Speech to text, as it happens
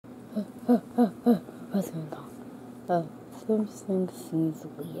What's going on? Something seems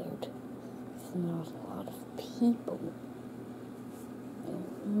weird. There's not a lot of people.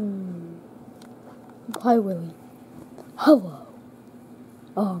 Hi, Willie. Hello.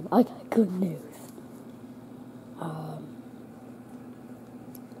 I got good news.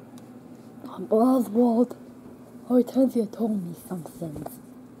 Oswald, Hortensia told me some things.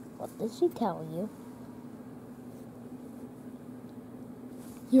 What did she tell you?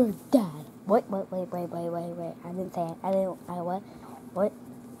 Your dad. Wait. I didn't say it. What?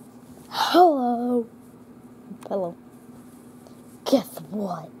 Hello. Hello. Guess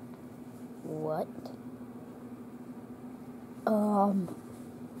what? What? We're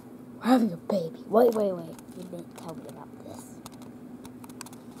having a baby. Wait. You didn't tell me about this.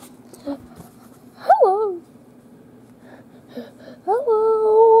 Hello.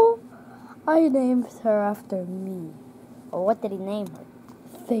 I named her after me. Well, what did he name her?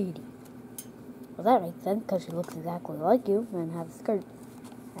 Sadie. Well, that makes sense, because she looks exactly like you and has a skirt.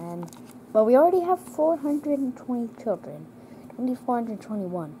 Well, we already have 420 children.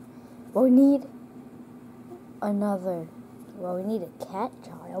 421. But we need we need a cat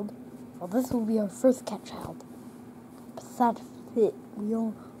child. Well, this will be our first cat child. Besides it, we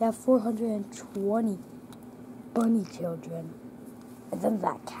only have 420 bunny children. And then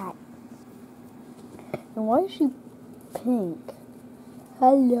that cat. And why is she pink?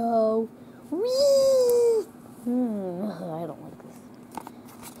 Hello. Whee! I don't like this.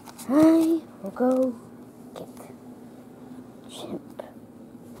 I will go get Chimp.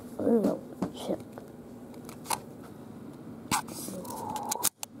 Little Chimp.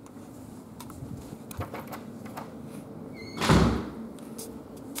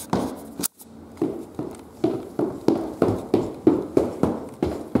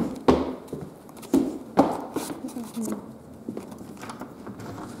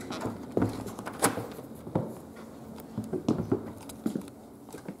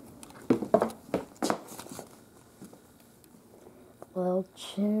 Well,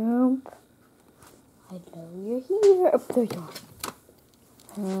 Chimp, I know you're here. Oh, there you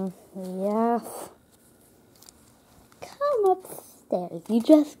are. Yes. Come upstairs. You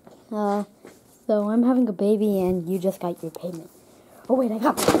just, so I'm having a baby and you just got your payment. Oh, wait, I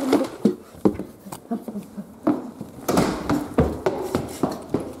got my payment.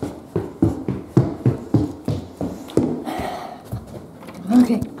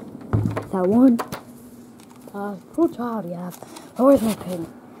 Okay. That one. Good job, yeah. Oh, where's my payment?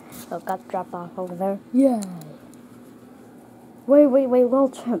 So it got dropped off over there. Yay. Wait, little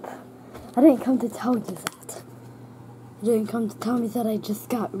Chimp. I didn't come to tell you that. You didn't come to tell me that I just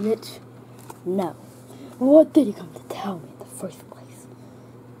got rich. No. What did you come to tell me in the first place?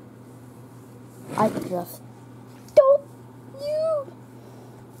 I just Don't you?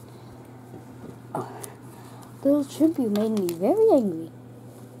 Little Chimp, you made me very angry.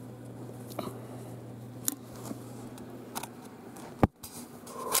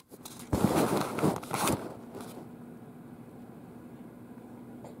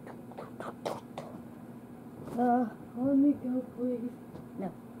 Let me go, please.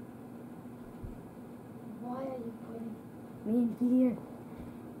 No. Why are you putting me in here?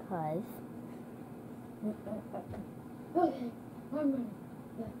 'Cause Okay, I'm ready.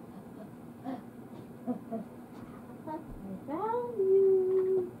 I found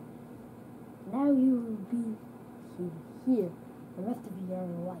you. Now you will be here the rest of your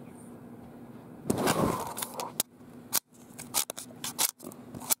life.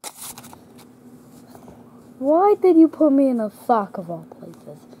 Why did you put me in a sock of all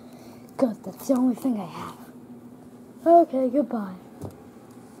places? Because that's the only thing I have. Okay, goodbye.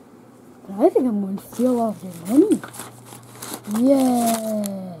 But I think I'm going to steal all of your money.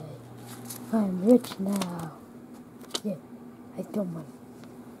 Yay! I'm rich now. Yeah, I stole money.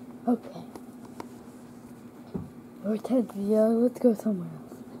 Okay. Let's go somewhere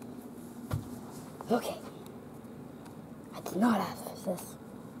else. Okay. I did not ask for this.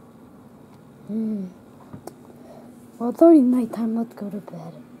 Well, it's already nighttime. Let's go to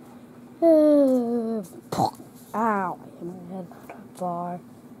bed. Ow! I hit my head on a bar.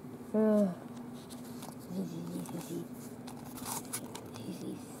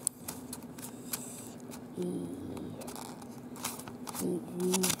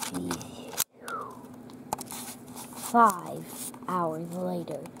 $5 hours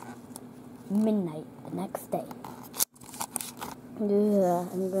later, midnight the next day. I'm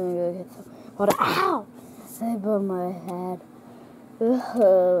gonna go get some water. Ow! I bumped my head.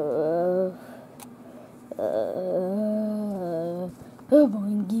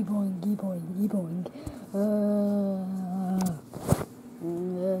 Boingy, boingy, boingy, boing.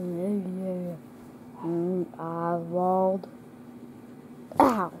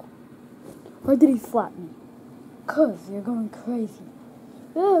 Why did he slap me? 'Cause you're going crazy.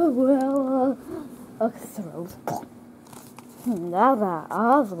 Oh, well, katastrophe. Now that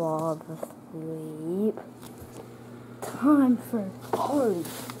Oswald is asleep, time for party.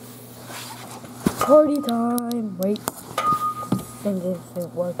 Party time. Wait. I think this is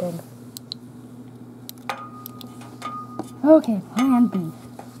working. Okay, plan B.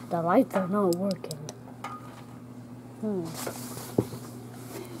 The lights are not working.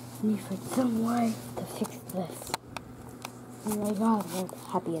 Need for some way to fix this. Oh my God, I'm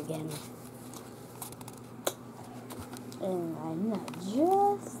happy again. And I know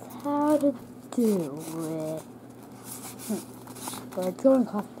just how to do it. But it's going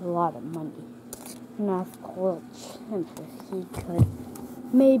to cost a lot of money. I'm gonna ask Will Chimp if he could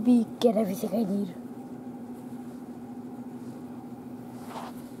maybe get everything I need.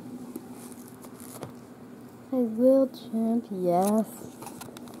 Hey, Will Chimp, yes.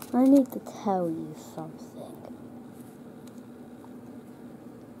 I need to tell you something.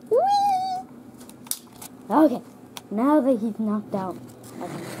 Whee! Okay, now that he's knocked out, I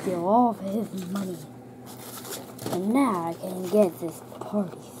can steal all of his money. And now I can get this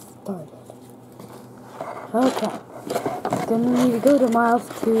party started. Okay, I'm gonna need to go to Miles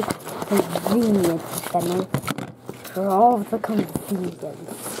to convenience center for all of the convenience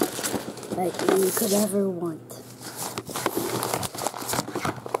that you could ever want.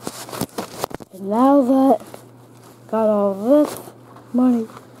 And now that got all this money,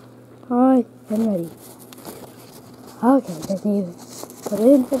 I am ready. Okay, just need to put it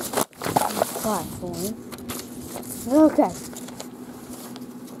in the platform. Okay.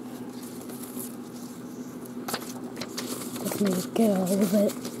 Just need to get a little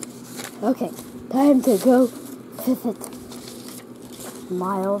bit. Okay, time to go visit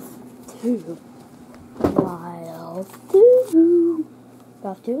Miles 2. Miles 2.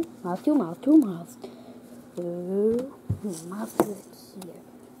 Miles 2, Miles 2, Miles 2, Miles 2. Miles 2 is here.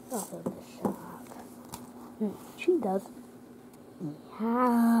 Off of the shop. She does.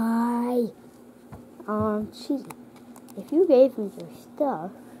 Hi. She. If you gave me your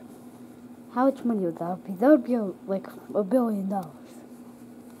stuff, how much money would that be? That would be like $1 billion.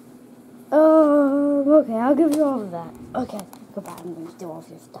 Okay, I'll give you all of that. Okay, goodbye. I'm gonna steal all of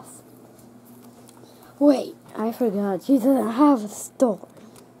your stuff. Wait, I forgot. She doesn't have a store.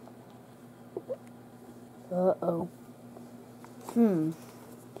 Uh-oh.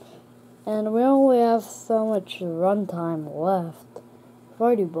 And we only have so much runtime left. We've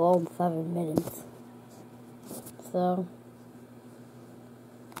already blown 7 minutes. So,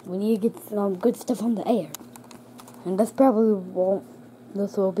 we need to get some good stuff on the air. And this probably won't,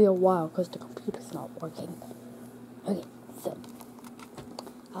 this will be a while because the computer's not working. Okay, so,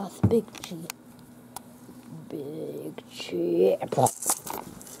 us Big G. Big G.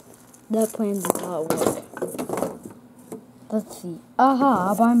 That plan did not work. Let's see. Aha,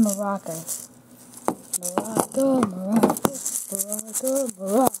 I'll buy maracas. Maraca, maracas, maraca,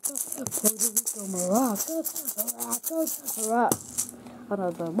 maracas, Puerto Rico maracas, maracas, maracas. Oh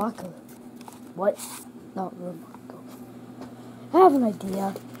no, the maca. What? Not the maca. I have an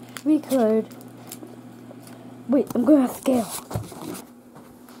idea. We could. Wait, I'm gonna scale.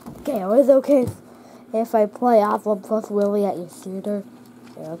 Scale is okay if I play oswald+willie at your theater.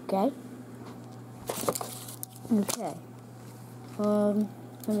 Okay? Okay.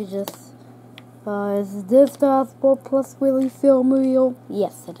 Let me just, is this the oswald+willie film reel?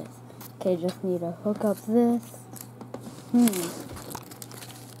 Yes, it is. Okay, just need to hook up this.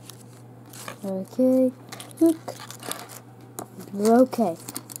 Okay. Hook. Okay.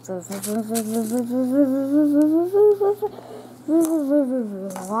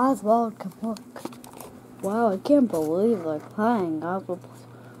 Oswald can work. Wow, I can't believe they're playing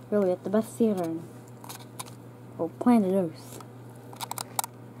oswald+willie at the best theater in planet Earth.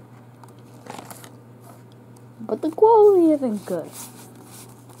 But the quality isn't good.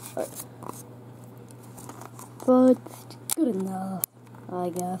 But it's good enough, I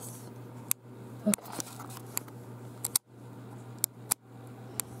guess. Okay.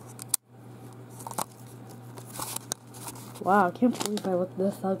 Wow, I can't believe I looked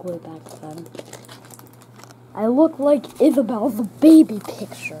this ugly back then. I look like Isabel's baby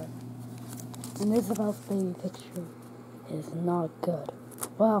picture. And Isabel's baby picture is not good.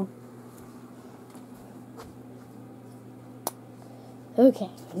 Well, okay,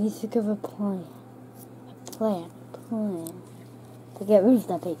 I need to think of a plan. A plan to get rid of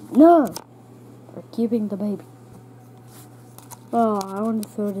that baby. No! We're keeping the baby. Oh, I want to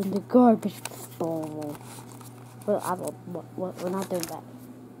throw it in the garbage bowl. Well, we're not doing that.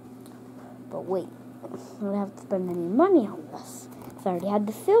 But wait, I don't have to spend any money on this. So I already had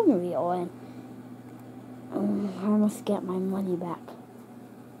the film reel, and I must get my money back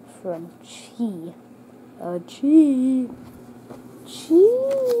from Chi. Chi.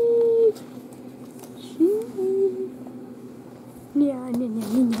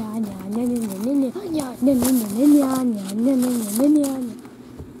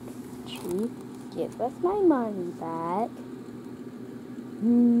 Give us my money back.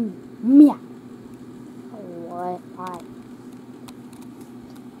 Meow. What?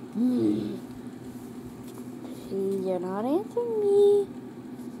 You're not answering me.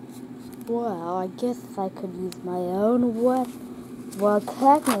 Well, I guess I could use my own weapon. Well,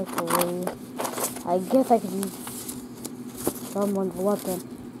 technically, I guess I could use someone's weapon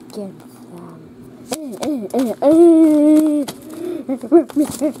against them.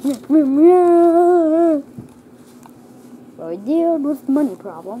 So I dealt with the money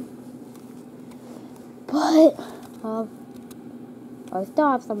problem. But, I still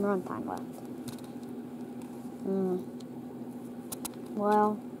have some runtime left.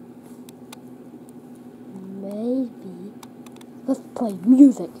 Well, maybe let's play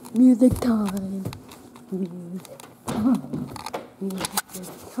music. Music time. Music time.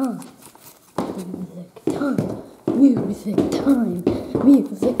 Music time. Music time. Music time.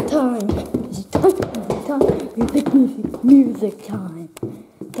 Music time. Music time. Music time.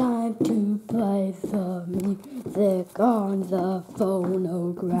 Time to play the music on the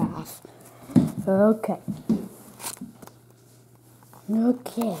phonograph. Okay.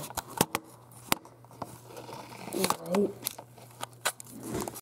 Wait.